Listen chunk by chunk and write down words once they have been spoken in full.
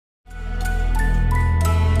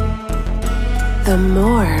The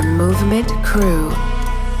More Movement Crew.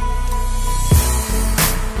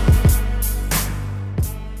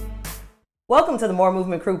 Welcome to the More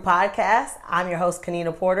Movement Crew podcast. I'm your host,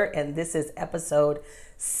 Kanina Porter, and this is episode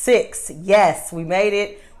 6. Yes, we made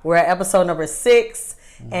it. We're at episode number 6,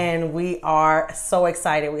 and we are so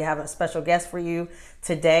excited. We have a special guest for you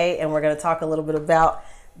today, and we're going to talk a little bit about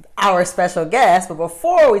our special guest. But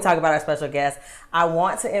before we talk about our special guest, I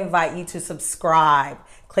want to invite you to subscribe.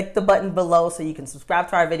 Click the button below so you can subscribe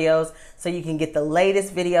to our videos, so you can get the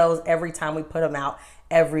latest videos every time we put them out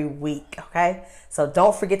every week, okay? So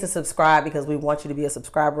don't forget to subscribe because we want you to be a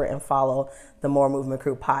subscriber and follow the More Movement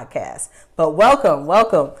Crew podcast. But welcome.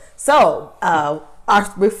 So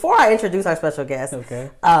before I introduce our special guest,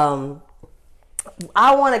 I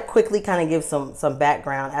want to quickly kind of give some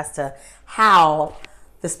background as to how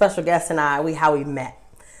the special guest and how we met.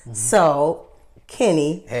 So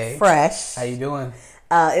Kenny, hey, Fresh, how you doing?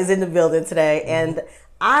 Is in the building today, and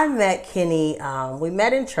I met Kenny. We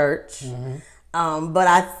met in church, but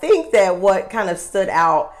I think that what kind of stood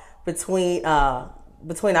out between our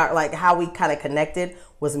how we kind of connected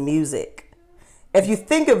was music. If you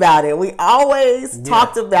think about it, we always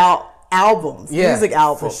talked about albums, music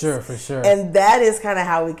albums, for sure, and that is kind of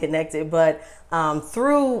how we connected. But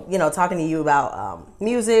through talking to you about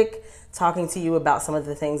music, talking to you about some of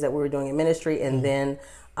the things that we were doing in ministry, and then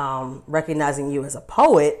recognizing you as a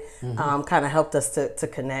poet kind of helped us to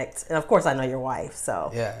connect. And of course, I know your wife,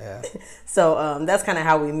 so yeah. So that's kind of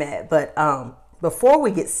how we met. But before we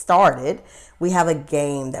get started, we have a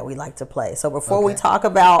game that we like to play. So before we talk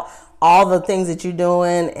about all the things that you're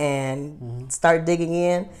doing and start digging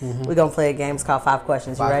in, we're gonna play a game. It's called 5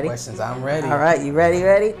 Questions. You ready? 5 questions. I'm ready. All right, you ready?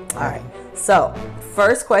 All right. So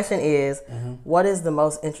first question is, what is the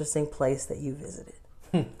most interesting place that you visited?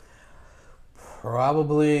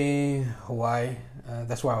 Probably Hawaii.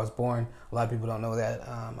 That's where I was born. A lot of people don't know that.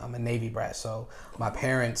 I'm a Navy brat. So my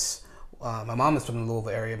parents, my mom is from the Louisville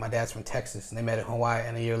area. My dad's from Texas, and they met in Hawaii,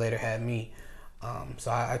 and a year later had me. So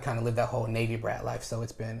I kind of lived that whole Navy brat life. So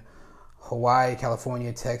it's been Hawaii,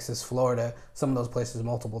 California, Texas, Florida, some of those places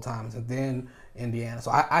multiple times, and then Indiana. So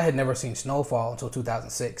I had never seen snowfall until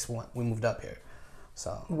 2006 when we moved up here.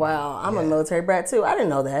 So wow, I'm a military brat too. I didn't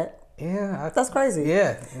know that. Yeah, that's crazy.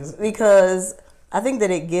 Yeah, because I think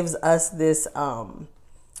that it gives us this,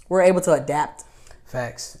 we're able to adapt.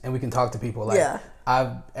 Facts. And we can talk to people. Like,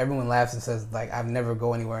 everyone laughs and says, like, I've never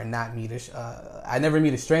go anywhere and not meet I never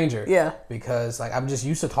meet a stranger. Yeah. Because, like, I'm just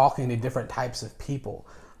used to talking to different types of people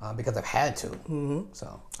because I've had to.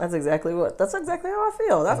 So. That's exactly how I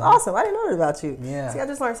feel. That's awesome. I didn't know that about you. Yeah. See, I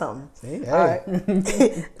just learned something. See? All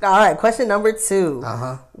right. All right. Question number 2.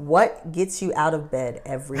 What gets you out of bed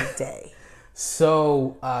every day?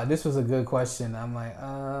 So this was a good question. I'm like,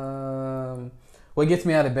 what gets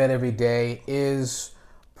me out of bed every day is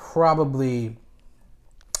probably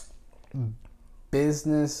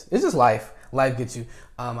business. It's just life. Life gets you.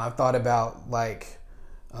 I've thought about like,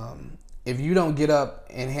 if you don't get up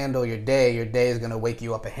and handle your day is gonna wake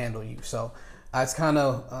you up and handle you. So that's kind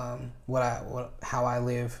of how I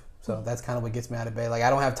live. So that's kind of what gets me out of bed. Like,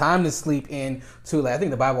 I don't have time to sleep in too late. I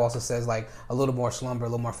think the Bible also says, like, a little more slumber, a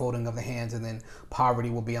little more folding of the hands, and then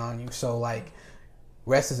poverty will be on you. So, like,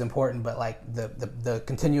 rest is important, but, like, the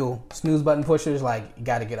continual snooze button pushers, like, you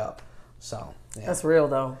got to get up. So, yeah. That's real,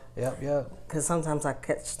 though. Yep. Because sometimes I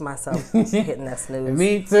catch myself hitting that snooze.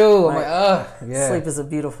 Me too. I'm like, yeah. Sleep is a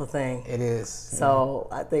beautiful thing. It is. So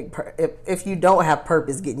I think if you don't have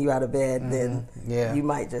purpose getting you out of bed, then you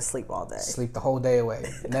might just sleep all day. Sleep the whole day away.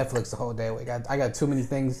 Netflix the whole day away. I got too many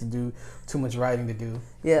things to do, too much writing to do.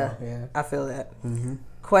 Yeah, so, yeah. I feel that.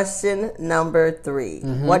 Question number 3.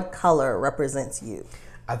 What color represents you?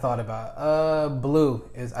 I thought about blue.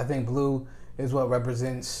 I think blue is what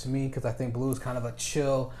represents me, because I think blue is kind of a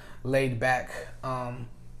chill, laid back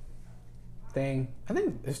thing. I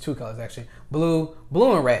think it's 2 colors actually, blue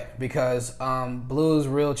and red, because blue is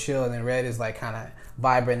real chill and then red is like kind of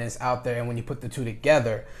vibrant and it's out there, and when you put the 2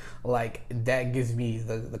 together, like, that gives me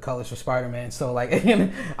the colors for Spider-Man. So like,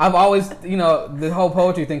 I've always, the whole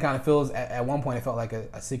poetry thing kind of feels, at one point it felt like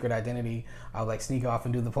a secret identity. I would like sneak off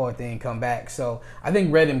and do the poet thing and come back. So I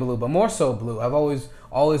think red and blue, but more so blue. I've always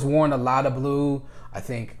worn a lot of blue. I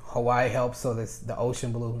think Hawaii helps, so that's the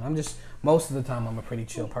ocean blue. Most of the time I'm a pretty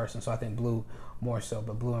chill person, so I think blue more so,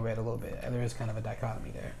 but blue and red a little bit. There is kind of a dichotomy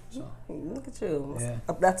there. So look at you. Yeah.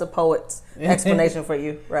 That's a poet's explanation for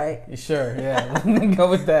you, right? Sure, yeah. Go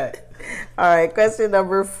with that. All right, question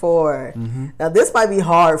number 4. Now this might be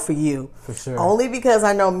hard for you. For sure. Only because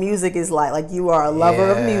I know music is like you are a lover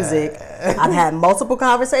of music. I've had multiple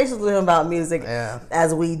conversations with him about music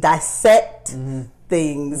as we dissect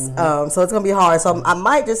things. So it's gonna be hard. So I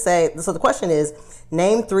might just say. So the question is,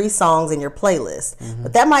 name 3 songs in your playlist.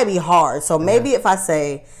 But that might be hard. So maybe if I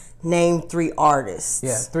say, name 3 artists.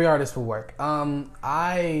 Yeah, 3 artists will work.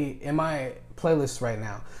 I in my playlist right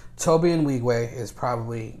now, Toby and Wigwe is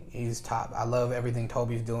probably he's top. I love everything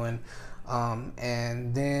Toby's doing.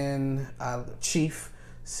 And then Chief,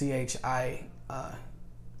 CHIEF.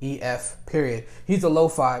 Period. He's a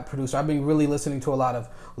lo-fi producer. I've been really listening to a lot of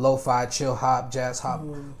lo-fi, chill hop, jazz hop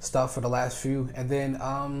stuff for the last few. And then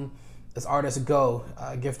this artist Go,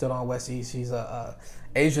 gifted on West East. He's a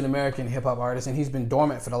Asian American hip hop artist, and he's been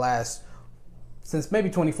dormant for the last since maybe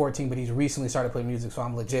 2014, but he's recently started playing music, so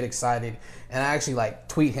I'm legit excited. And I actually like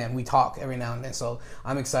tweet him. We talk every now and then, so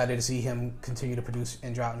I'm excited to see him continue to produce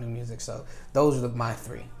and drop new music. So those are my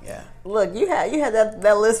 3. Yeah. Look, you had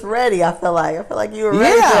that list ready. I feel like you were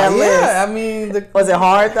ready for that list. Yeah, I mean, was it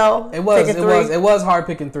hard though? It was hard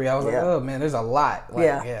picking 3. I was like, oh man, there's a lot. Like,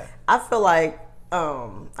 yeah. I feel like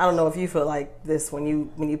I don't know if you feel like this when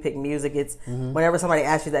you pick music. It's whenever somebody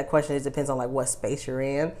asks you that question, it depends on like what space you're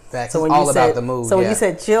in. Facts. So when it's all about the mood. So when you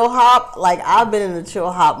said chill hop, like I've been in the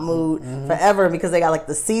chill hop mood forever because they got like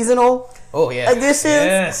the seasonal editions.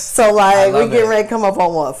 Yes. So like we getting ready to come up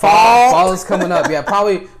on what fall. Fall is coming up. Yeah,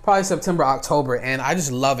 probably September, October, and I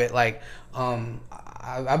just love it. Like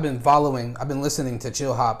I've been listening to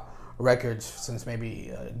chill hop records since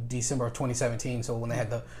maybe December of 2017. So when they had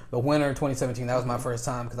the winter 2017, that was my first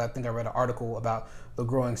time because I think I read an article about the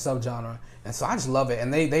growing subgenre, and so I just love it.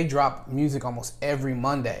 And they drop music almost every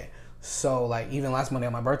Monday. So like even last Monday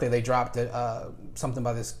on my birthday, they dropped something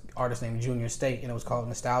by this artist named Junior State, and it was called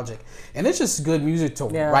Nostalgic. And it's just good music to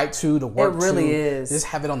write to work to. It really is. Just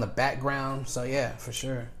have it on the background. So yeah, for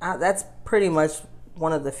sure. That's pretty much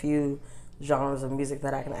one of the few genres of music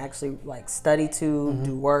that I can actually like study to,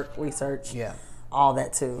 do work, research, all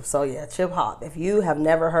that too. So yeah, chill hop. If you have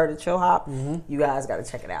never heard of chill hop, you guys got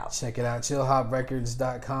to check it out. Check it out,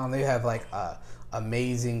 chillhoprecords.com. They have like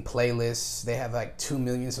amazing playlists. They have like 2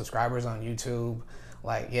 million subscribers on YouTube.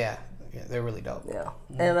 Like yeah, they're really dope. Yeah,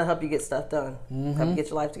 and it'll help you get stuff done. Help you get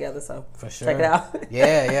your life together. So for sure, check it out.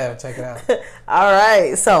 yeah, check it out. All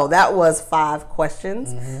right, so that was 5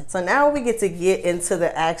 questions. So now we get into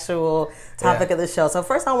the actual topic of the show. So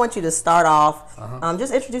first, I want you to start off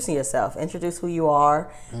just introducing yourself. Introduce who you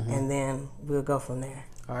are, and then we'll go from there.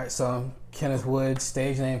 All right, so I'm Kenneth Wood,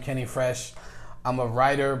 stage name Kenny Fresh. I'm a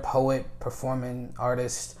writer, poet, performing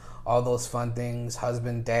artist, all those fun things.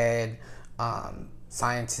 Husband, dad.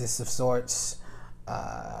 Scientist of sorts,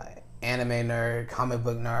 anime nerd, comic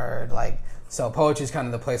book nerd. Like, so poetry is kind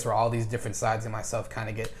of the place where all these different sides of myself kind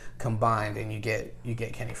of get combined, and you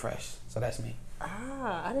get Kenny Fresh. So that's me.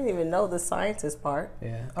 I didn't even know the scientist part.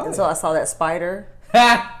 Yeah. So I saw that spider.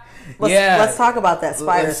 Let's talk about that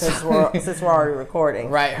spider since we're already recording.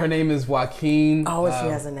 Right. Her name is Joaquin. Oh, she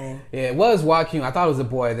has a name. Yeah, it was Joaquin. I thought it was a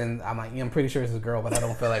boy. Then I'm like, I'm pretty sure it's a girl, but I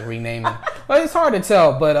don't feel like renaming. But it's hard to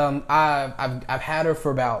tell. But I've had her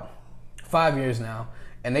for about 5 years now,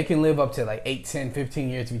 and they can live up to like 8, 10, 15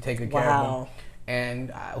 years if you take good care of them.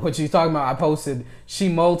 And what she's talking about, I posted, she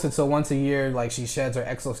molted, so once a year, like she sheds her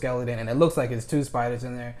exoskeleton, and it looks like it's 2 spiders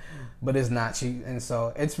in there, but it's not. And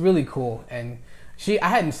so it's really cool. And I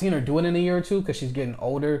hadn't seen her do it in a year or 2 because she's getting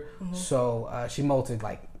older. So she molted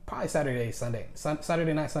like probably Saturday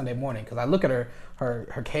night, Sunday morning, because I look at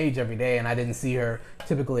her cage every day, and I didn't see her.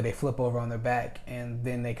 Typically they flip over on their back, and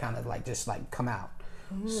then they kind of like just like come out.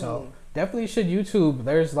 So definitely should YouTube.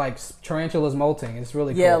 There's like tarantulas molting. It's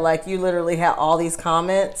really cool. Yeah, like you literally had all these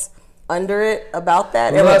comments under it about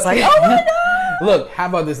that. It was like, oh my god. Look, how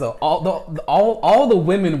about this though? All the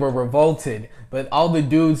women were revolted, but all the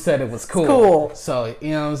dudes said it was cool. Cool. So you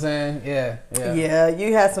know what I'm saying? Yeah. Yeah,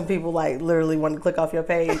 you had some people like literally want to click off your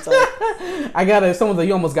page. Like, I got some of the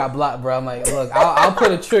you almost got blocked, bro. I'm like, look, I'll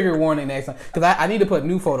put a trigger warning next time because I need to put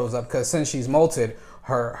new photos up because since she's molted,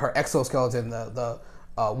 her exoskeleton, the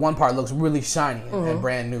one part looks really shiny and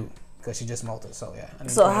brand new because she just molted. So yeah.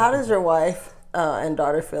 So how does your wife and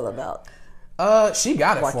daughter feel about? She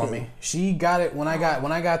got it for me. She got it when I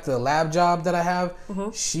got the lab job that I have.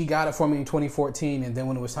 She got it for me in 2014, and then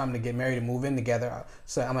when it was time to get married and move in together,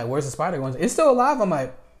 so I'm like, "Where's the spider going?" It's still alive. I'm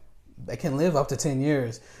like, "They can live up to 10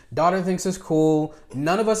 years." Daughter thinks it's cool.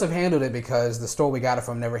 None of us have handled it because the store we got it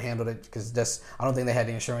from never handled it because I don't think they had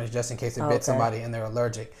the insurance just in case it bit somebody and they're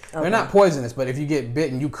allergic. They're not poisonous, but if you get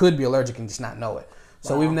bitten, you could be allergic and just not know it.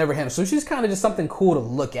 So we've never handled. So she's kind of just something cool to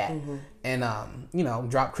look at, and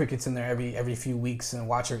drop crickets in there every few weeks and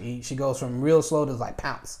watch her eat. She goes from real slow to like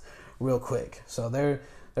pounce, real quick. So they're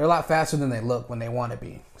a lot faster than they look when they want to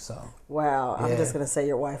be. So wow, I'm just gonna say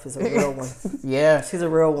your wife is a real one. Yeah, she's a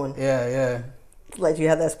real one. Yeah. Let you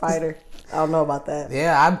have that spider. I don't know about that.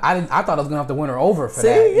 Yeah, I thought I was gonna have to win her over for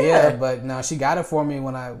that. Yeah, but no, she got it for me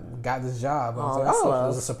when I got this job. I was like, it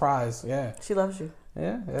was a surprise. Yeah, she loves you.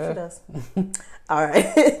 Yeah, she does. All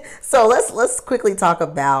right, so let's quickly talk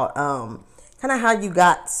about kind of how you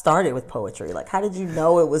got started with poetry. Like, how did you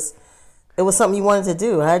know it was something you wanted to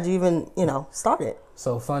do? How did you even start it?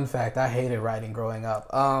 So, fun fact, I hated writing growing up.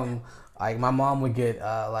 Like, my mom would get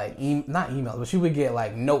not emails, but she would get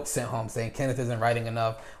like notes sent home saying Kenneth isn't writing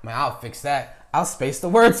enough. I'll fix that. I'll space the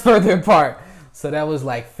words further apart. So that was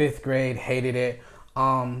like 5th grade. Hated it.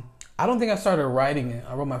 I don't think I started writing it.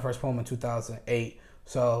 I wrote my first poem in 2008.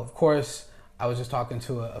 So of course I was just talking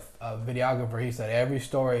to a videographer. He said every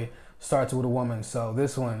story starts with a woman. So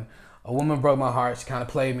this one, a woman broke my heart. She kind of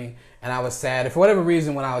played me, and I was sad. And for whatever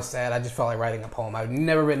reason, when I was sad, I just felt like writing a poem. I'd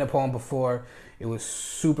never written a poem before. It was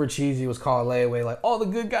super cheesy. It was called Layaway. Like, all the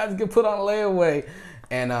good guys get put on layaway.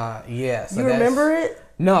 And yeah. So you remember it?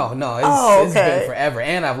 No. It's been forever.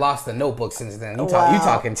 And I've lost the notebook since then. You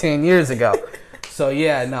talking 10 years ago. So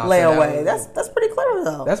yeah, no. Layaway. So that's pretty clever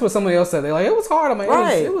though. That's what somebody else said. They're like, it was hard. I'm like,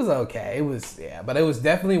 right. It was okay. It was, yeah. But it was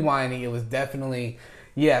definitely whiny. It was definitely...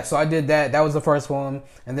 Yeah, so I did that. That was the first one,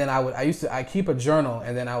 and then I keep a journal,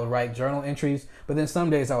 and then I would write journal entries. But then some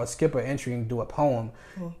days I would skip an entry and do a poem.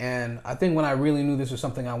 And I think when I really knew this was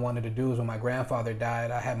something I wanted to do was when my grandfather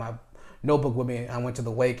died. I had my notebook with me. I went to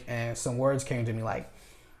the wake, and some words came to me like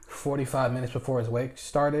 45 minutes before his wake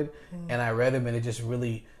started, and I read them, and it just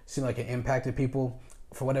really seemed like it impacted people.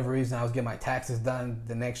 For whatever reason, I was getting my taxes done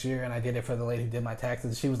the next year, and I did it for the lady who did my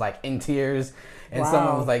taxes. She was like in tears, and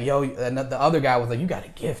someone was like, yo, and the other guy was like, you got a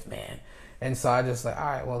gift, man. And so I just like, all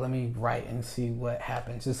right, well, let me write and see what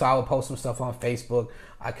happens. And so I would post some stuff on Facebook.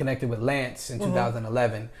 I connected with Lance in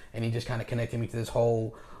 2011, and he just kind of connected me to this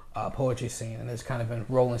whole poetry scene, and it's kind of been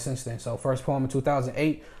rolling since then. So first poem in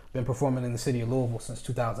 2008, been performing in the city of Louisville since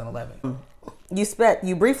 2011.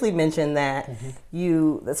 You briefly mentioned that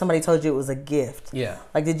that somebody told you it was a gift. Yeah.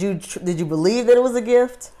 Like, did you believe that it was a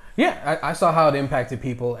gift? Yeah, I saw how it impacted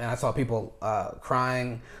people, and I saw people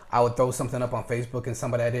crying. I would throw something up on Facebook, and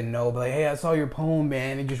somebody I didn't know, be like, hey, I saw your poem,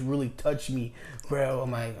 man. It just really touched me, bro.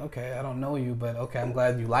 I'm like, okay, I don't know you, but okay, I'm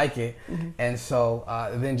glad you like it. And so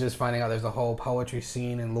then just finding out there's a whole poetry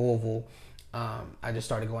scene in Louisville, I just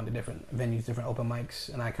started going to different venues, different open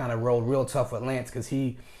mics, and I kind of rolled real tough with Lance because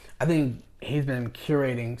I think he's been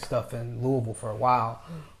curating stuff in Louisville for a while.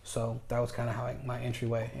 So that was kind of how my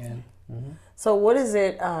entryway in. So what is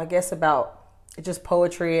it, I guess, about just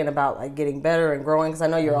poetry and about like getting better and growing? Because I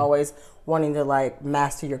know you're always wanting to like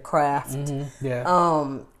master your craft.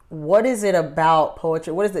 Yeah. What is it about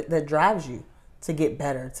poetry? What is it that drives you to get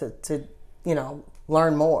better, to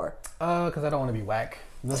learn more? Because I don't want to be whack.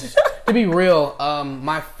 To be real,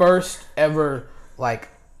 my first ever like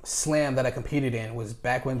slam that I competed in was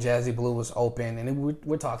back when Jazzy Blue was open, and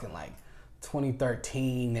we're talking like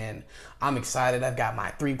 2013, and I'm excited. I've got my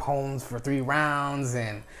 3 poems for 3 rounds,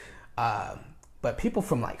 and but people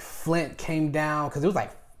from like Flint came down because it was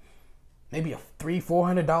like maybe a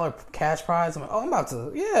 $300-400 cash prize. I'm like, oh, I'm about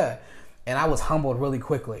to, yeah. And I was humbled really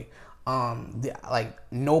quickly. Like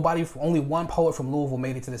nobody, only one poet from Louisville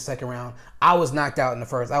made it to the second round. I was knocked out in the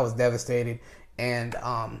first. I was devastated, and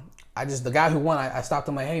the guy who won, I stopped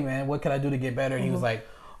him like, hey man, what can I do to get better? And he was like,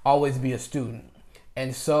 always be a student.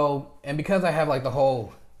 And so, and because I have like the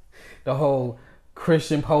whole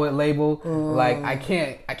Christian poet label, like I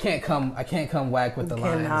can't come whack with the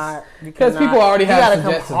lines because people already have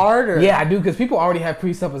suggestions. Come harder. Yeah, I do, because people already have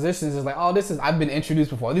presuppositions. It's like, oh, I've been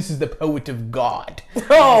introduced before. This is the poet of God.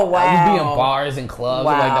 Oh wow! I would be in bars and clubs,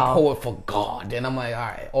 like the poet for God, and I'm like, all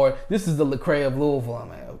right. Or this is the Lecrae of Louisville. I'm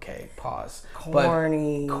like, okay, pause.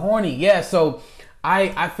 Corny, yeah. So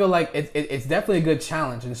I feel like it's definitely a good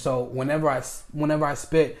challenge, and so whenever I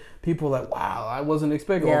spit, people are like, wow, I wasn't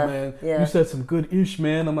expecting, oh man, you said some good ish,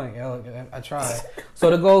 man. I'm like, yeah, I tried.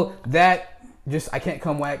 So to go that, just I can't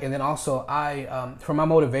come whack, and then also I for my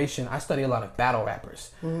motivation, I study a lot of battle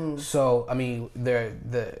rappers. So I mean,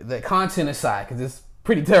 the content aside, because it's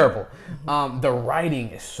pretty terrible, the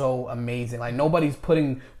writing is so amazing. Like nobody's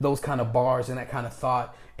putting those kind of bars and that kind of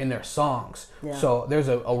thought in their songs. So there's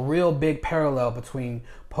a real big parallel between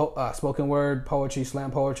spoken word poetry,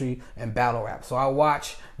 slam poetry, and battle rap. So I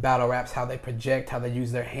watch battle raps, how they project, how they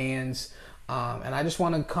use their hands, and I just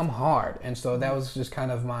want to come hard. And so that was just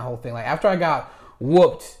kind of my whole thing. Like after I got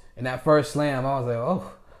whooped in that first slam, I was like,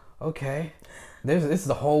 oh, okay, this is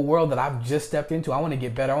the whole world that I've just stepped into. I want to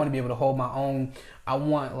get better. I want to be able to hold my own. I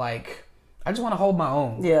just want to hold my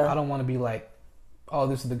own. I don't want to be like oh,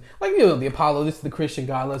 this is the Apollo. This is the Christian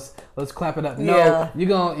God. Let's clap it up. No, Yeah.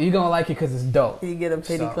 you're gonna like it because it's dope. You get a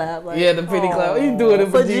pity clap. Like, yeah, the pity clap. You doing it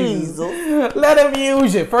for Jesus. Let him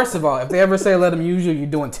use you. First of all, if they ever say let him use you, you're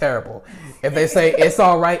doing terrible. If they say it's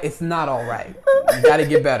all right, it's not all right. You got to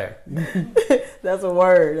get better. That's a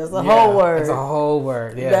word. That's a whole word. It's a whole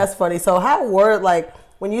word. Yeah. That's funny. So how like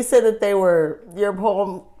when you said that your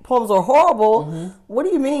poems were horrible, what do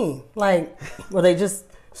you mean? Like, were they just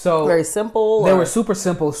very simple? They were super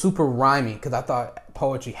simple, super rhymey, because I thought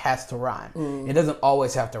poetry has to rhyme. It doesn't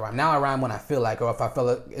always have to rhyme. Now I rhyme when I feel like, or if I feel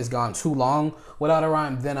like it's gone too long without a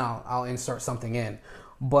rhyme, then I'll insert something in.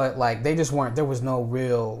 But like they just weren't. There was no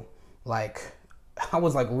real like. I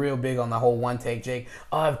was like real big on the whole one take, Jake.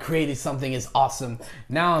 Oh, I've created something, it's awesome.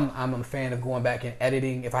 Now I'm a fan of going back and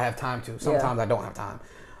editing if I have time to. Sometimes I don't have time.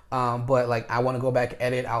 But like I want to go back,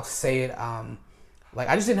 edit, I'll say it. Like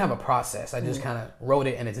I just didn't have a process. I just kind of wrote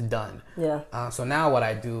it and it's done. Yeah. So now what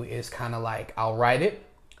I do is kind of like I'll write it,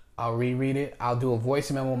 I'll reread it, I'll do a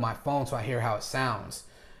voice memo on my phone so I hear how it sounds.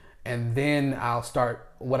 And then I'll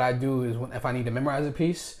start, what I do is if I need to memorize a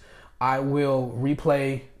piece, I'll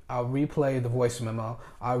replay the voice memo.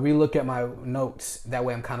 I'll relook at my notes. That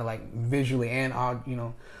way I'm kind of like visually and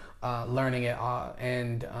learning it.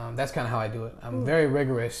 And that's kind of how I do it. I'm very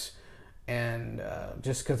rigorous, and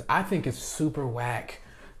just because I think it's super whack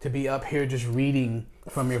to be up here just reading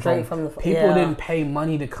from your phone. People didn't pay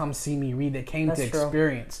money to come see me read. They came to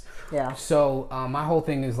experience. Yeah. So my whole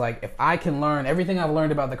thing is like, if I can learn everything I've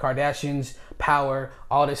learned about the Kardashians, power,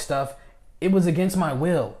 all this stuff, it was against my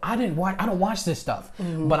will. I don't watch this stuff,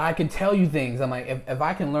 but I can tell you things. I'm like, if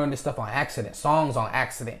I can learn this stuff on accident, songs on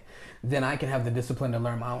accident, then I can have the discipline to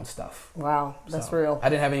learn my own stuff. Wow, that's real. I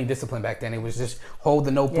didn't have any discipline back then. It was just hold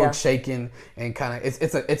the notebook shaking and kind of,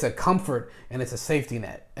 it's a comfort and it's a safety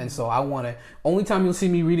net. And so I want to, only time you'll see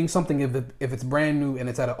me reading something if it's brand new and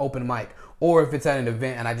it's at an open mic, or if it's at an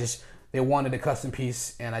event and they wanted a custom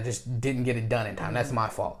piece and I just didn't get it done in time. That's my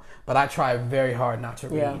fault. But I try very hard not to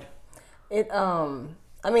read.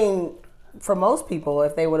 I mean, for most people,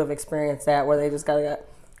 if they would have experienced that where they just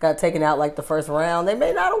got taken out like the first round, they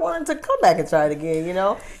may not have wanted to come back and try it again, you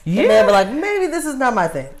know? Yeah. They may be like, maybe this is not my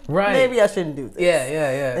thing. Right. Maybe I shouldn't do this.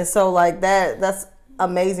 Yeah. And so like that's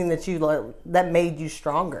amazing that that made you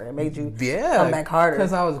stronger. It made you come back harder.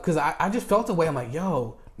 Because I just felt the way. I'm like,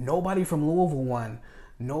 yo, nobody from Louisville won.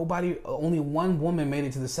 Only one woman made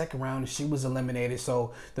it to the second round and she was eliminated.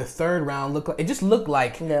 So the third round looked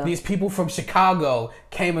like these people from Chicago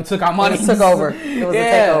came and took our money. It took over. It was a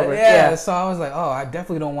takeover. Yeah. So I was like, oh, I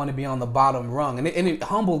definitely don't want to be on the bottom rung. And it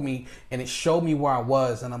humbled me and it showed me where I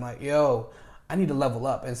was. And I'm like, yo, I need to level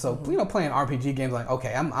up. And so, playing RPG games, like,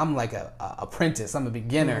 okay, I'm like a apprentice. I'm a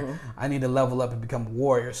beginner. I need to level up and become a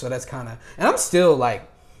warrior. So that's kind of, and I'm still like,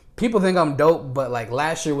 people think I'm dope, but like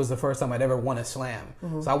last year was the first time I'd ever won a slam.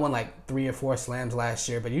 So I won like 3 or 4 slams last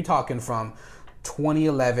year. But you're talking from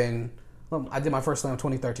 2011. Well, I did my first slam in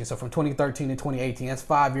 2013. So from 2013 to 2018, that's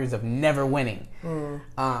 5 years of never winning.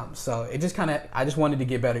 So it just I just wanted to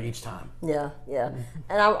get better each time. Yeah.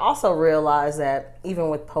 And I also realized that even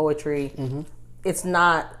with poetry, it's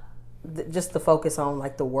not just the focus on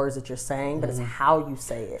like the words that you're saying, but it's how you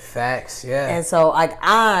say it. Facts, yeah. And so like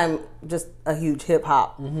I'm just a huge hip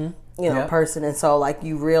hop, person, and so like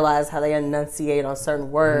you realize how they enunciate on certain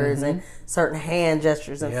words and certain hand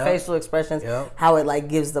gestures and facial expressions, how it like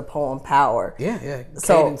gives the poem power. Yeah.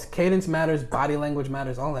 So cadence matters, body language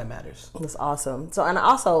matters, all that matters. That's awesome. So and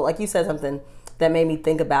also like you said something that made me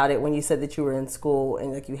think about it when you said that you were in school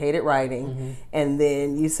and like you hated writing, and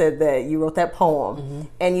then you said that you wrote that poem,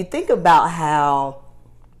 and you think about how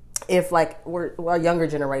if like we're a younger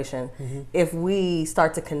generation, if we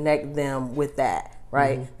start to connect them with that,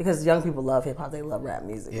 right? Because young people love hip hop, they love rap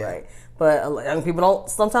music, right? But young people don't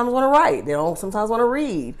sometimes want to write, they don't sometimes want to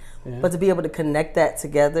read, but to be able to connect that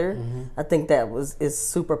together, I think that is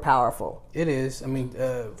super powerful. It is. I mean,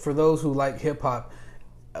 for those who like hip hop,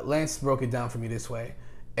 Lance broke it down for me this way: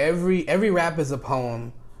 every rap is a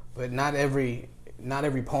poem, but not every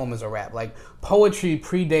poem is a rap. Like poetry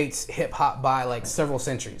predates hip hop by like several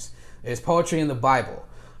centuries. There's poetry in the Bible,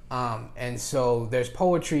 and so there's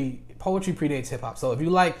poetry. Poetry predates hip hop. So if you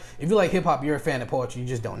like hip hop, you're a fan of poetry. You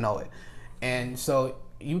just don't know it, and so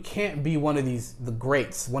you can't be one of the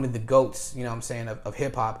greats, one of the goats. You know what I'm saying, of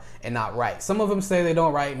hip hop and not write. Some of them say they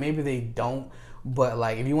don't write. Maybe they don't. But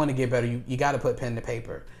like, if you want to get better, you got to put pen to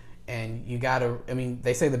paper, and you got to. I mean,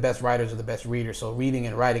 they say the best writers are the best readers. So reading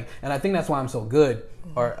and writing, and I think that's why I'm so good,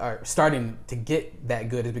 or starting to get that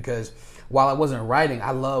good, is because while I wasn't writing,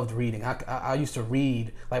 I loved reading. I used to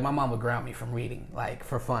read. Like, my mom would ground me from reading, like,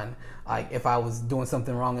 for fun. Like, if I was doing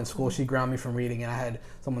something wrong in school, she'd ground me from reading. And I had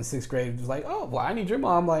someone in 6th grade who was like, oh, well, I need your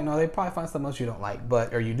mom. Like, no, they probably find something else you don't like,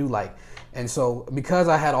 or you do like. And so because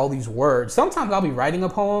I had all these words, sometimes I'll be writing a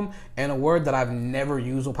poem and a word that I've never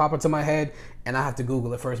used will pop into my head, and I have to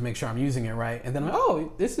Google it first, make sure I'm using it right. And then I'm like,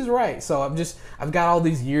 oh, this is right. So I've got all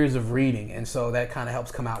these years of reading, and so that kind of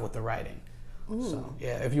helps come out with the writing. Ooh. So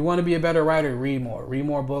yeah, if you want to be a better writer, read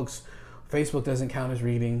more books. Facebook doesn't count as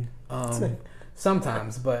reading.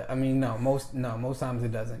 Sometimes, but I mean, most times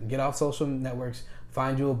it doesn't. Get off social networks,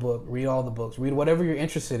 find you a book, read all the books, read whatever you're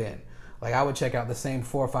interested in. Like, I would check out the same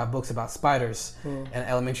 4 or 5 books about spiders in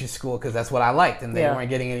elementary school because that's what I liked, and they weren't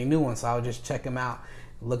getting any new ones, so I would just check them out,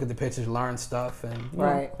 look at the pictures, learn stuff, and you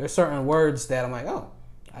know, there's certain words that I'm like, oh,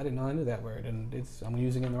 I didn't know I knew that word, and I'm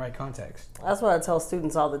using it in the right context. That's what I tell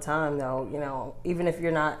students all the time, though. You know, even if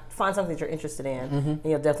you're not, find something that you're interested in, and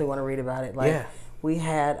you'll definitely want to read about it. Like, we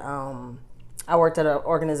had, I worked at an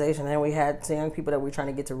organization, and we had some young people that we were trying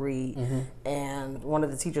to get to read, and one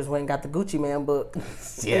of the teachers went and got the Gucci Man book,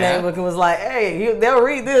 and that book was like, hey, they'll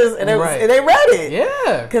read this, and, and they read it.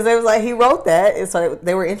 Yeah. Because they was like, he wrote that, and so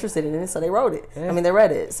they were interested in it, so they wrote it. Yeah. I mean, they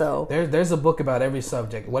read it, so. There's a book about every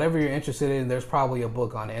subject. Whatever you're interested in, there's probably a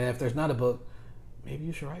book on it, and if there's not a book, maybe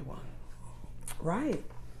you should write one. Right.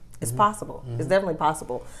 It's possible. It's definitely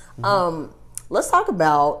possible. Let's talk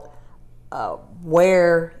about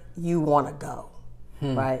where you want to go,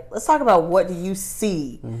 right? Let's talk about, what do you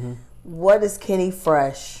see? What does Kenny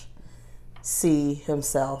Fresh see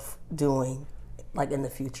himself doing, like, in the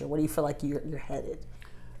future? What do you feel like you're headed?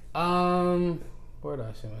 Where do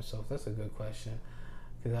I see myself? That's a good question,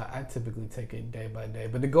 because I typically take it day by day.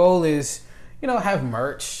 But the goal is, have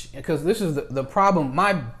merch, because this is the problem.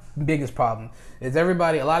 My biggest problem is a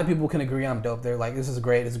lot of people can agree I'm dope. They're like, this is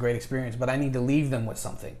great, it's a great experience, but I need to leave them with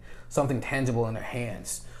something tangible in their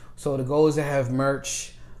hands. So the goal is to have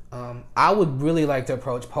merch. I would really like to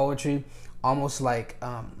approach poetry almost like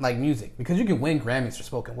music, because you can win Grammys for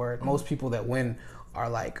spoken word. Most people that win are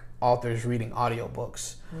like authors reading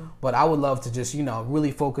audiobooks. But I would love to just,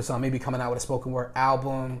 really focus on maybe coming out with a spoken word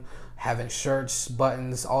album, having shirts,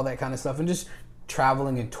 buttons, all that kind of stuff, and just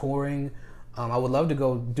traveling and touring. I would love to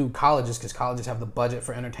go do colleges, because colleges have the budget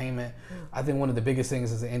for entertainment. I think one of the biggest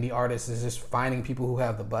things as an indie artist is just finding people who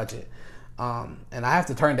have the budget. And I have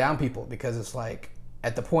to turn down people, because it's like,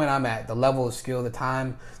 at the point I'm at, the level of skill, the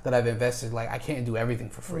time that I've invested, like, I can't do everything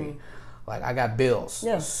for free. Like, I got bills.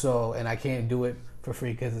 So, and I can't do it for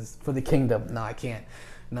free because it's for the kingdom. No, I can't.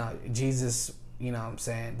 No, Jesus, what I'm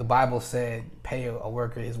saying, the Bible said, pay a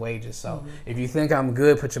worker his wages. So if you think I'm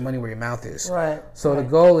good, put your money where your mouth is. Right. So the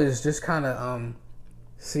goal is just kind of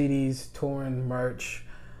CDs, touring, merch.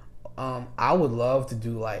 I would love to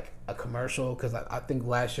do like a commercial, because I think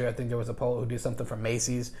last year, there was a poet who did something for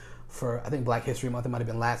Macy's for, I think, Black History Month. It might have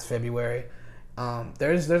been last February.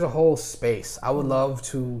 There's a whole space. I would love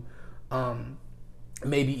to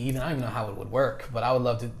maybe even, I don't even know how it would work, but I would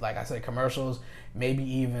love to, like I said, commercials, maybe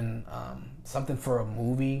even something for a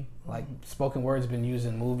movie. Like, spoken word's been used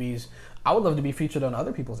in movies. I would love to be featured on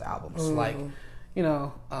other people's albums. Like,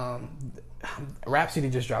 Rhapsody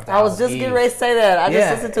just dropped the album. I was just getting ready to say that. I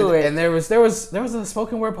just listened to it. And there was a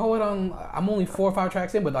spoken word poet on, I'm only 4 or 5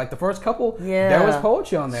 tracks in, but like the first couple, there was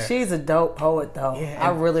poetry on there. She's a dope poet, though. Yeah, I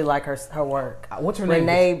really like her work. What's her name?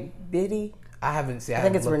 Renee Biddy. I haven't seen. I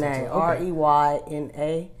think it's Renee.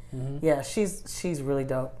 Reyna. Yeah, she's really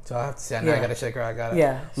dope. So I have to say, I gotta check her. I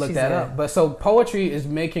gotta look that up. But so poetry is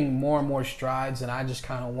making more and more strides, and I just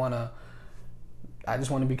kind of want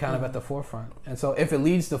to be kind of at the forefront. And so if it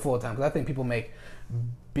leads to full time, because I think people make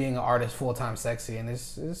being an artist full time sexy, and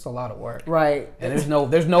it's a lot of work. Right. And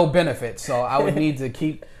there's no benefit. So I would need to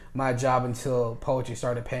keep my job until poetry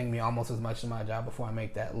started paying me almost as much as my job before I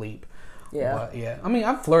make that leap. Yeah. But yeah, I mean,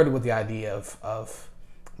 I've flirted with the idea of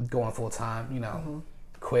going full time,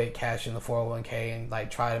 quit, cash in the 401k, and like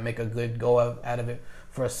try to make a good go out of it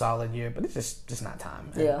for a solid year, but it's just not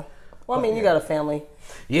time. Yeah. Well, I mean, you got a family.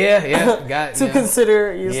 Yeah. To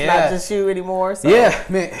consider. It's not just you anymore. So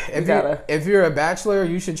man. If you're a bachelor,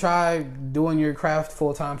 you should try doing your craft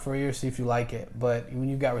full time for a year, see if you like it. But when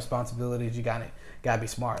you've got responsibilities, you gotta be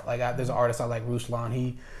smart. Like, there's an artist I like,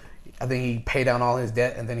 Ruslan. I think he paid down all his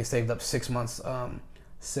debt, and then he saved up 6 months of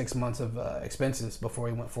expenses before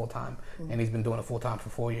he went full time, and he's been doing it full time for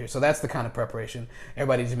 4 years. So that's the kind of preparation.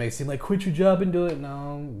 Everybody just makes it seem like quit your job and do it.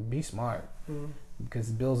 No, be smart, because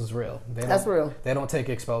bills is real. That's real. They don't take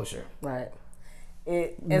exposure. Right.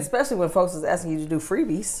 And especially when folks is asking you to do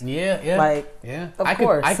freebies. Yeah. Like, of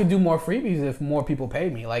course. I could do more freebies if more people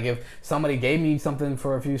paid me. Like, if somebody gave me something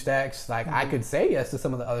for a few stacks, like, I could say yes to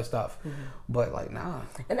some of the other stuff. But, like, nah.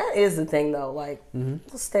 And that is the thing, though. Like,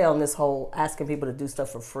 let's stay on this whole asking people to do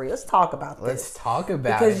stuff for free. Let's talk about this. Let's talk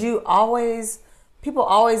about because it. people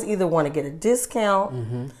always either want to get a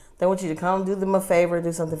discount. They want you to come do them a favor,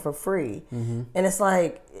 do something for free. And it's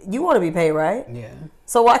like, you want to be paid, right? Yeah.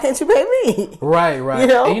 So why can't you pay me? Right. You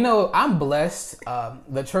know? And, I'm blessed.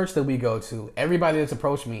 The church that we go to, everybody that's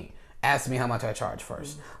approached me asks me how much I charge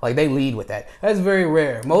first. Like, they lead with that. That's very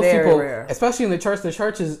rare. Most people, especially in the church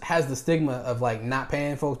has the stigma of, like, not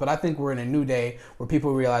paying folks. But I think we're in a new day where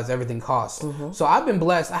people realize everything costs. So I've been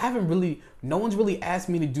blessed. No one's really asked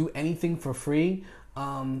me to do anything for free.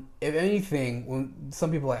 If anything, when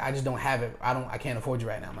some people are like, I just don't have it, I can't afford you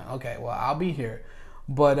right now. I'm like, okay, well, I'll be here.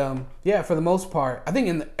 But yeah, for the most part, I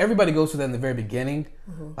think everybody goes through that in the very beginning.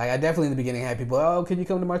 Like, I definitely in the beginning had people, oh, can you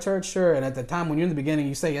come to my church? Sure. And at the time when you're in the beginning,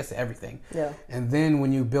 you say yes to everything. Yeah. And then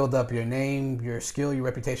when you build up your name, your skill, your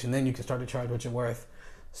reputation, then you can start to charge what you're worth.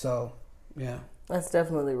 So yeah. That's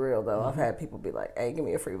definitely real, though. I've had people be like, "Hey, give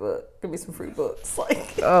me a free book. Give me some free books."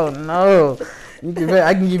 Like, oh no,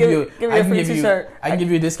 I can give you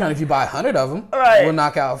a discount if you buy 100 of them. Right. We'll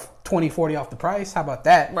knock out 20, 40 off the price. How about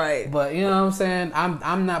that? Right. But you know what I'm saying?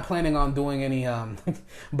 I'm not planning on doing any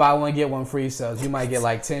buy one get one free sales. You might get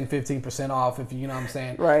like 10, 15% off if you know what I'm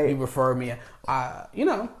saying. Right. You refer me.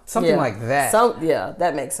 Something like that.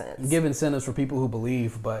 That makes sense. Give incentives for people who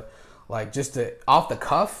believe, but. Like, just off the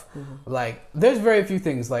cuff, like, there's very few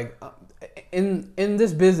things, like, in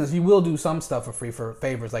this business, you will do some stuff for free for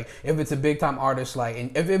favors. Like, if it's a big-time artist, like,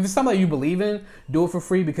 and if it's something you believe in, do it for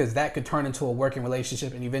free, because that could turn into a working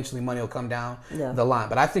relationship, and eventually money will come down the line.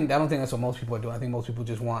 But I don't think that's what most people are doing. I think most people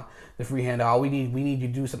just want the free handout. Oh, we need you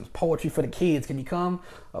to do some poetry for the kids. Can you come?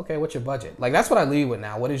 Okay, what's your budget? Like, that's what I lead with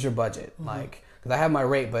now. What is your budget? Like, because I have my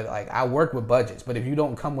rate, but, like, I work with budgets. But if you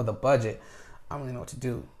don't come with a budget, I don't really know what to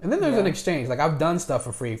do. And then there's an exchange. Like, I've done stuff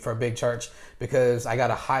for free for a big church because I got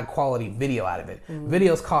a high quality video out of it.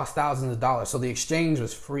 Videos cost thousands of dollars, so the exchange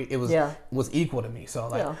was free. It was equal to me. So,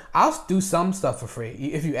 like, I'll do some stuff for free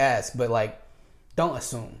if you ask, but, like, don't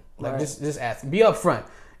assume. Like, just ask. Be upfront.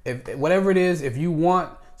 If whatever it is, if you want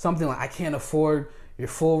something, like, I can't afford your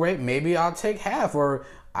full rate, maybe I'll take half, or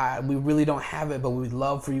we really don't have it, but we'd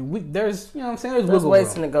love for you. There's, you know what I'm saying? There's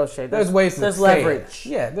ways to negotiate. There's ways to There's leverage.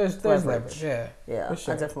 Yeah, there's leverage. Yeah, for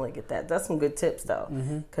sure. I definitely get that. That's some good tips, though,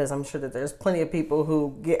 because I'm sure that there's plenty of people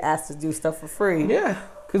who get asked to do stuff for free. Yeah,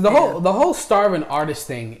 because the whole starving artist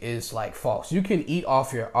thing is, like, false. You can eat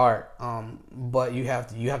off your art, but you have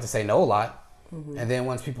to say no a lot, and then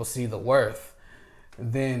once people see the worth,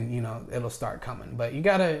 then, you know, it'll start coming. But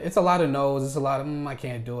it's a lot of no's. It's a lot of I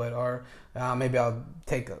can't do it, or maybe I'll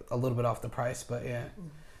take a little bit off the price. But yeah,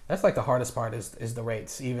 that's like the hardest part is the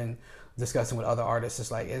rates. Even discussing with other artists, it's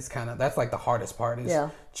like that's like the hardest part is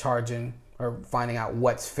charging or finding out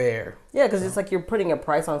what's fair. Yeah, because it's like you're putting a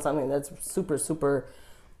price on something that's super, super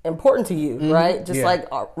important to you, right? Just like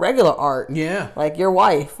regular art. Yeah. Like your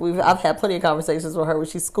wife. I've had plenty of conversations with her where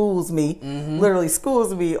she schools me, literally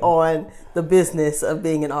schools me on the business of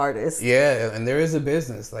being an artist. Yeah, and there is a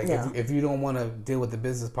business. Like, if you don't want to deal with the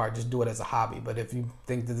business part, just do it as a hobby. But if you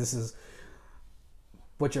think that this is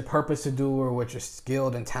what your purpose to do or what you're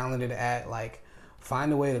skilled and talented at, like,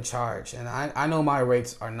 find a way to charge. And I know my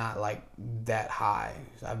rates are not, like, that high.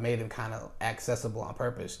 I've made them kind of accessible on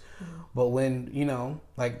purpose. But when, you know,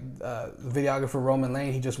 like, videographer Roman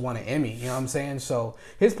Lane, he just won an Emmy, you know what I'm saying? So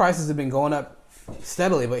his prices have been going up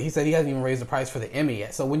steadily, but he said he hasn't even raised the price for the Emmy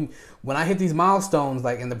yet. So when I hit these milestones,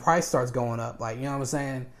 like, and the price starts going up, like, you know what I'm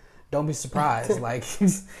saying? Don't be surprised. Like,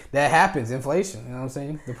 that happens. Inflation, you know what I'm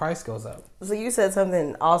saying? The price goes up. So you said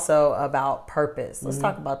something also about purpose. Let's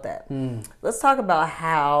talk about that. Let's talk about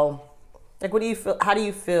how, like, what do you feel? How do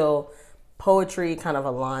you feel poetry kind of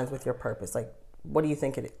aligns with your purpose? Like, what do you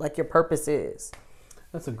think your purpose is?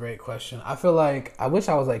 That's a great question. I feel like I wish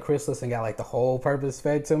I was like Chrysalis and got, like, the whole purpose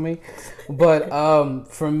fed to me. But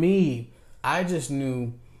for me, I just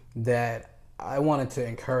knew that I wanted to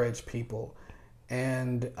encourage people.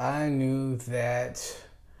 And I knew that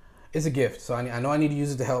it's a gift. So I know I need to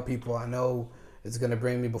use it to help people. I know it's going to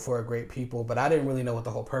bring me before a great people. But I didn't really know what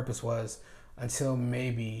the whole purpose was until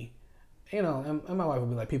maybe, you know, and my wife would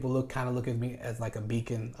be like, people look at me as like a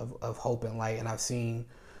beacon of hope and light. And I've seen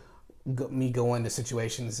me go into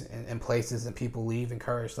situations and places and people leave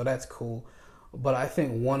encouraged. So that's cool. But I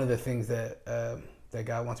think one of the things that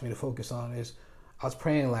God wants me to focus on is I was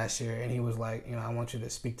praying last year and he was like, you know, I want you to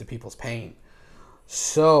speak to people's pain.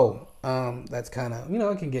 So that's kind of,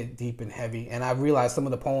 it can get deep and heavy. And I realized some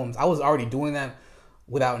of the poems, I was already doing that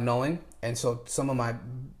without knowing. And so some of my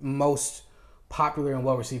most popular and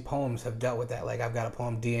well-received poems have dealt with that. Like I've got a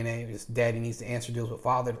poem, DNA, his daddy needs to answer, deals with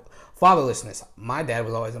fatherlessness. My dad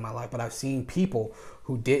was always in my life, but I've seen people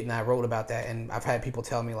who didn't. I wrote about that, and I've had people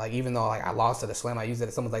tell me, like, even though like I lost at a slam, I used it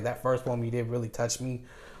as someone's like, that first poem you did really touched me.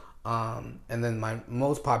 And then my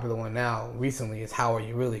most popular one now recently is How Are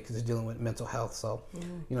You Really? Because it's dealing with mental health. So,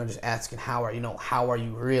 just asking how are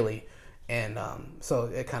you really? And so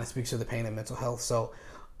it kind of speaks to the pain of mental health. So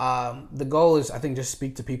the goal is, I think, just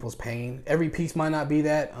speak to people's pain. Every piece might not be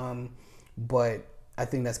that, but I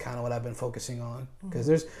think that's kind of what I've been focusing on. Because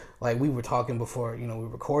there's, like we were talking before, we were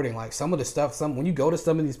recording, like some of the stuff, when you go to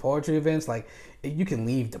some of these poetry events, like you can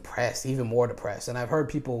leave depressed, even more depressed. And I've heard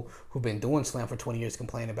people who've been doing slam for 20 years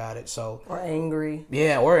complain about it. So or angry.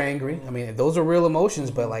 Yeah, or angry. I mean, those are real emotions,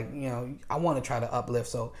 but like, I want to try to uplift.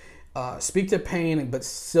 So speak to pain, but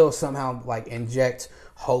still somehow like inject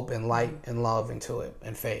hope and light and love into it,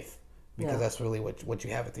 and faith, because that's really what you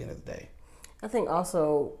have at the end of the day. I think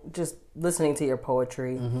also just listening to your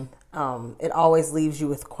poetry, it always leaves you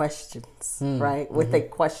with questions, right? With a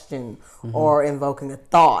question or invoking a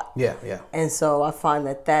thought. Yeah. And so I find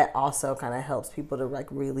that also kind of helps people to like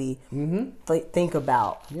really think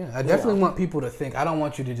about. Yeah, I definitely want people to think. I don't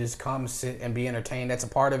want you to just come, sit, and be entertained. That's a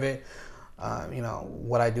part of it.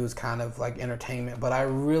 What I do is kind of like entertainment, but I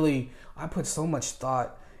put so much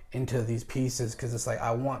thought into these pieces, because it's like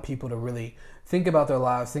I want people to really think about their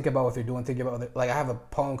lives, think about what they're doing, think about like I have a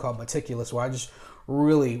poem called Meticulous, where I just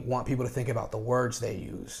really want people to think about the words they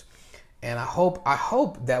use. And I hope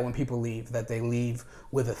that when people leave, that they leave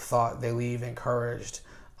with a thought, they leave encouraged,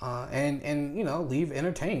 and leave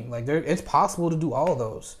entertained. Like it's possible to do all of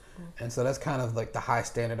those. And so that's kind of like the high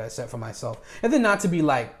standard I set for myself. And then not to be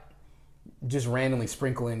like just randomly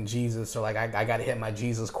sprinkling Jesus, or like I got to hit my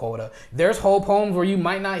Jesus quota. There's whole poems where you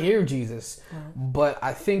might not hear Jesus, but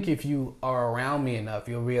I think if you are around me enough,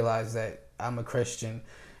 you'll realize that I'm a Christian,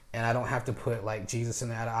 and I don't have to put like Jesus in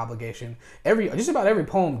there out of obligation. Just about every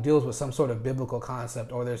poem deals with some sort of biblical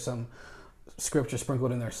concept, or there's some scripture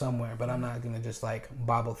sprinkled in there somewhere, but I'm not gonna just like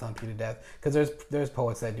Bible thump you to death, because there's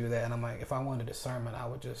poets that do that, and I'm like, if I wanted a sermon, I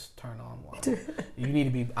would just turn on one.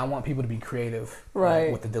 I want people to be creative,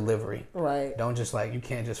 right, with the delivery, right. Don't just like, you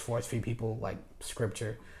can't just force feed people like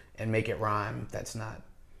scripture and make it rhyme.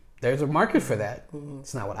 There's a market for that.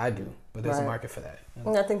 It's not what I do, but there's a market for that.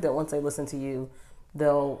 And I think that once they listen to you,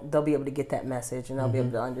 they'll be able to get that message, and they'll be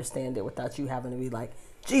able to understand it without you having to be like,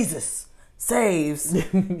 Jesus saves,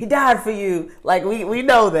 he died for you. Like we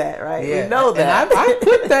know that, right? Yeah. We know that. And I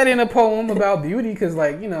put that in a poem about beauty, because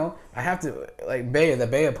like, I have to, like the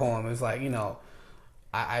Bea poem is like,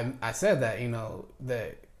 I said that,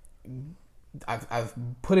 that I've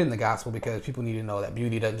put in the gospel because people need to know that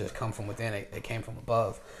beauty doesn't just come from within, it came from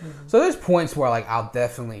above. So there's points where like I'll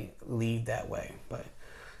definitely lead that way, but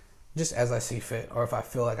just as I see fit, or if I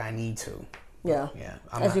feel like I need to. Yeah.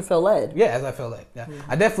 You feel led. Yeah, as I feel led. Yeah.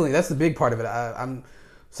 I definitely, that's the big part of it.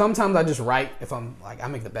 Sometimes I just write if I'm like, I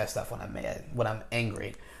make the best stuff when I'm mad, when I'm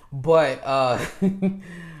angry. But I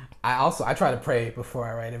try to pray before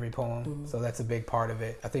I write every poem. So that's a big part of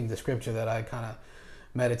it. I think the scripture that I kind of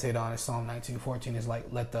meditate on is Psalm 19:14, is like,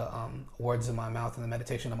 let the words of my mouth and the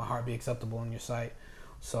meditation of my heart be acceptable in your sight.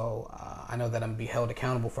 So I know that I'm be held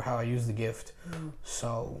accountable for how I use the gift.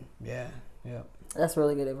 So yeah. That's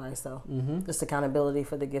really good advice, though. Just accountability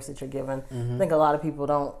for the gifts that you're given. I think a lot of people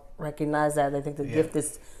don't recognize that. They think the gift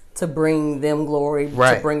is to bring them glory,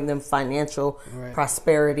 to bring them financial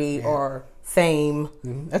prosperity or fame.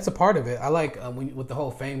 That's a part of it. I like with the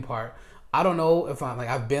whole fame part. I don't know if I'm like,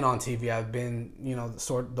 I've been on TV, I've been,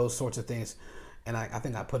 those sorts of things, and I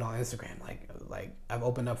think I put on Instagram like I've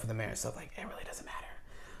opened up for the mayor and stuff. Like, it really doesn't matter.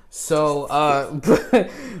 So,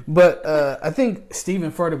 but I think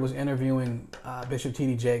Stephen Furtick was interviewing Bishop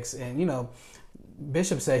T.D. Jakes, and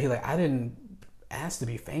Bishop said I didn't ask to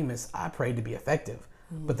be famous, I prayed to be effective.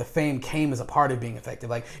 But the fame came as a part of being effective.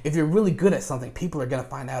 Like, if you're really good at something, people are gonna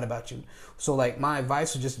find out about you. So like, my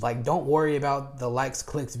advice is just like, don't worry about the likes,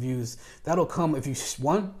 clicks, views. That'll come if you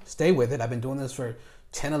stay with it. I've been doing this for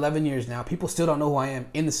 10, 11 years now. People still don't know who I am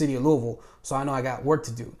in the city of Louisville, so I know I got work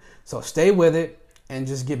to do. So stay with it and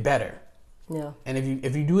just get better. Yeah. And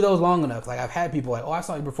if you do those long enough, like I've had people like, oh, I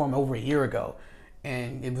saw you perform over a year ago,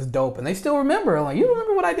 and it was dope, and they still remember. I'm like, you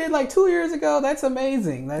remember what I did like 2 years ago? That's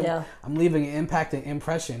amazing. I'm leaving an impact and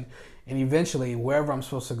impression, and eventually wherever I'm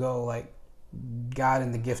supposed to go, like God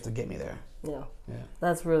and the gift to get me there. Yeah.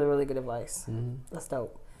 That's really, really good advice. That's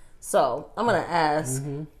dope. So I'm gonna ask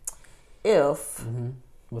if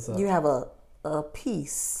What's up? you have a a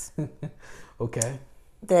piece Okay.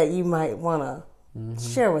 that you might want to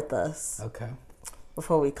share with us Okay.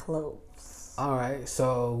 before we close. All right.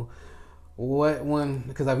 So, what one?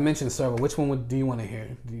 Because I've mentioned several. Which one do you want to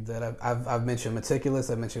hear? That I've mentioned meticulous.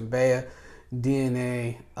 I've mentioned Bea,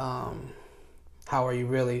 DNA. How are you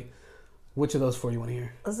really? Which of those four you want to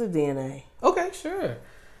hear? Let's do DNA. Okay, sure.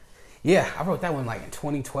 Yeah, I wrote that one like in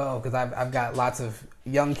 2012 because I've got lots of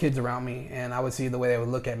young kids around me, and I would see the way they would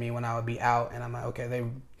look at me when I would be out, and I'm like, okay,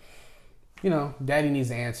 daddy needs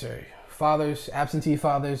to answer. Fathers, absentee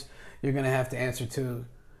fathers, you're gonna have to answer to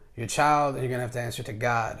your child, and you're gonna have to answer to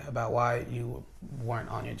God about why you weren't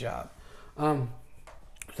on your job. So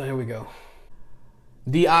here we go.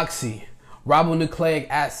 Deoxyribonucleic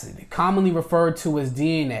acid, commonly referred to as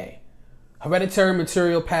DNA. Hereditary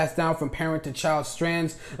material passed down from parent to child,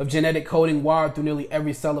 strands of genetic coding wired through nearly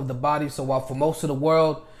every cell of the body. So while for most of the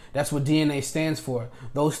world, that's what DNA stands for,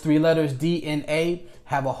 those three letters, DNA,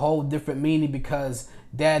 have a whole different meaning because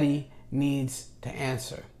daddy needs to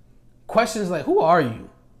answer. Questions like, who are you?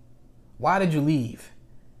 Why did you leave?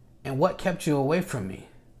 And what kept you away from me?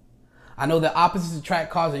 I know that opposites attract,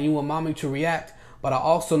 causing you and mommy to react, but I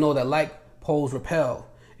also know that like poles repel.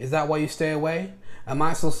 Is that why you stay away? Am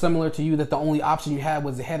I so similar to you that the only option you had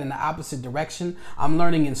was to head in the opposite direction? I'm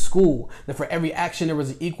learning in school that for every action there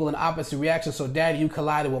was an equal and opposite reaction. So daddy, you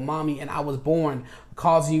collided with mommy and I was born,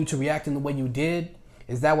 causing you to react in the way you did.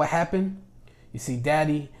 Is that what happened? You see,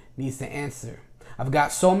 daddy needs to answer. I've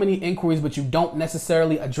got so many inquiries, but you don't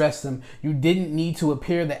necessarily address them. You didn't need to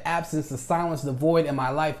appear. The absence, the silence, the void in my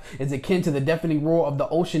life is akin to the deafening roar of the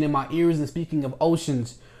ocean in my ears. And speaking of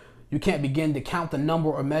oceans, you can't begin to count the number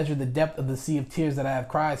or measure the depth of the sea of tears that I have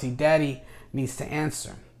cried. See, daddy needs to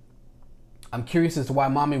answer. I'm curious as to why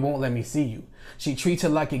mommy won't let me see you. She treats it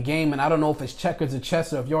like a game, and I don't know if it's checkers or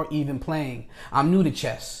chess or if you're even playing. I'm new to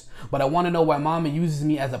chess, but I want to know why mommy uses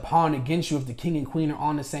me as a pawn against you if the king and queen are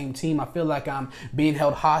on the same team. I feel like I'm being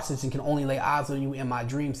held hostage and can only lay eyes on you in my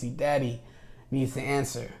dreams. See, daddy needs to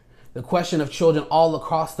answer. The question of children all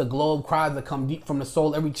across the globe, cries that come deep from the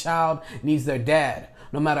soul. Every child needs their dad.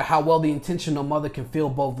 No matter how well the intentional mother can feel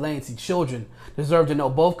both lanes. See, children deserve to know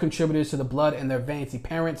both contributors to the blood in their veins. See,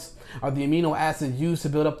 parents are the amino acids used to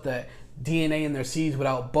build up the DNA in their seeds.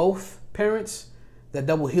 Without both parents, that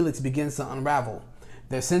double helix begins to unravel.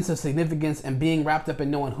 Their sense of significance and being wrapped up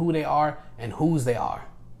in knowing who they are and whose they are.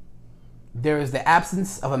 There is the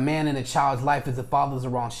absence of a man in a child's life as the fathers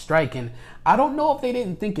are on strike, and I don't know if they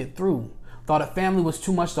didn't think it through. Thought a family was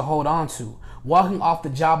too much to hold on to. Walking off the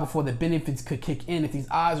job before the benefits could kick in. If these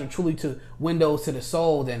eyes are truly to windows to the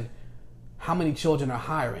soul, then how many children are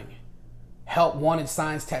hiring? Help wanted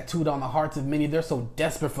signs tattooed on the hearts of many. They're so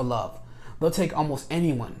desperate for love. They'll take almost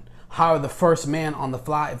anyone. Hire the first man on the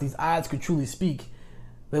fly. If these eyes could truly speak,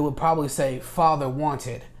 they would probably say, Father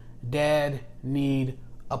wanted, Dad need,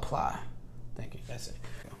 apply. Thank you. That's it.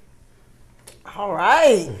 All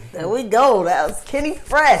right. There we go. That was Kenny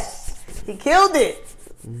Fresh. He killed it.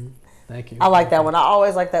 Mm-hmm. Thank you. I like that one. I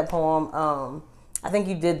always like that poem. I think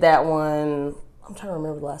you did that one. I'm trying to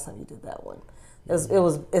remember the last time you did that one.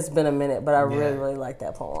 It's been a minute, but I really like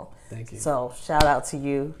that poem. Thank you. So shout out to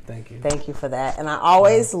you. Thank you. Thank you for that. And I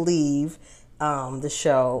always leave the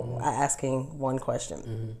show asking one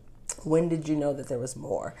question. When did you know that there was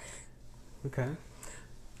more? Okay.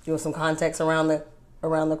 You want some context around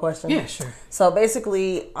the question? Yeah, sure. So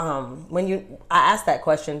basically, I asked that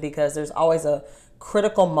question because there's always a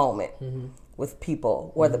critical moment with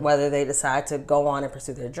people, whether they decide to go on and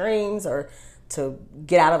pursue their dreams or to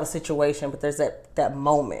get out of a situation, but there's that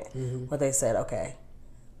moment where they said, okay,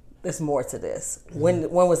 there's more to this. When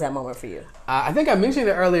was that moment for you? I think I mentioned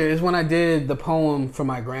it earlier. Is when I did the poem for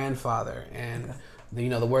my grandfather, and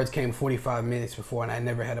the words came 45 minutes before, and I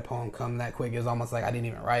never had a poem come that quick. It was almost like I didn't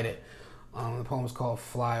even write it. The poem was called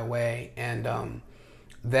Fly Away, and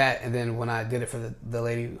and then when I did it for the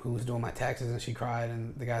lady who was doing my taxes, and she cried,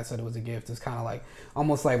 and the guy said it was a gift. It's kind of like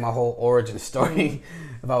almost like my whole origin story.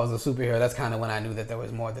 If I was a superhero, that's kind of when I knew that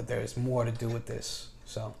there's more to do with this.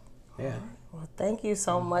 So, yeah. Well, thank you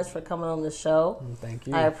so much for coming on the show. Thank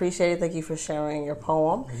you. I appreciate it. Thank you for sharing your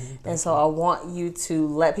poem. And so I want you to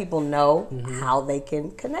let people know how they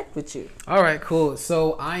can connect with you. All right, cool.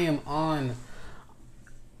 So I am on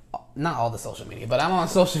not all the social media, but I'm on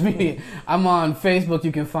social media. I'm on Facebook.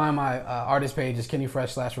 You can find my artist page is Kenny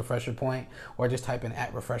Fresh /Refresher Point, or just type in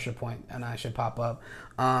 @Refresher Point and I should pop up.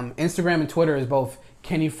 Instagram and Twitter is both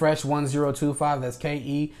Kenny Fresh 1025. That's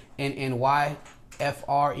KENNY FRESH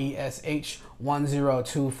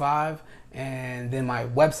 1025. And then my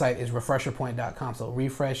website is refresherpoint.com. So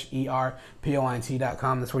refresh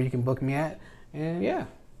ERPOINT.com. That's where you can book me at. And yeah.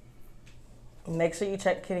 Make sure you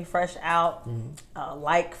check Kenny Fresh out.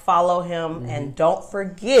 Like, follow him, and don't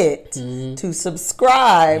forget to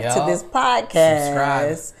subscribe to this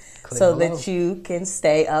podcast so that you can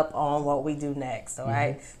stay up on what we do next. All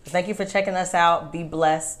right. Thank you for checking us out. Be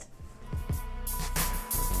blessed.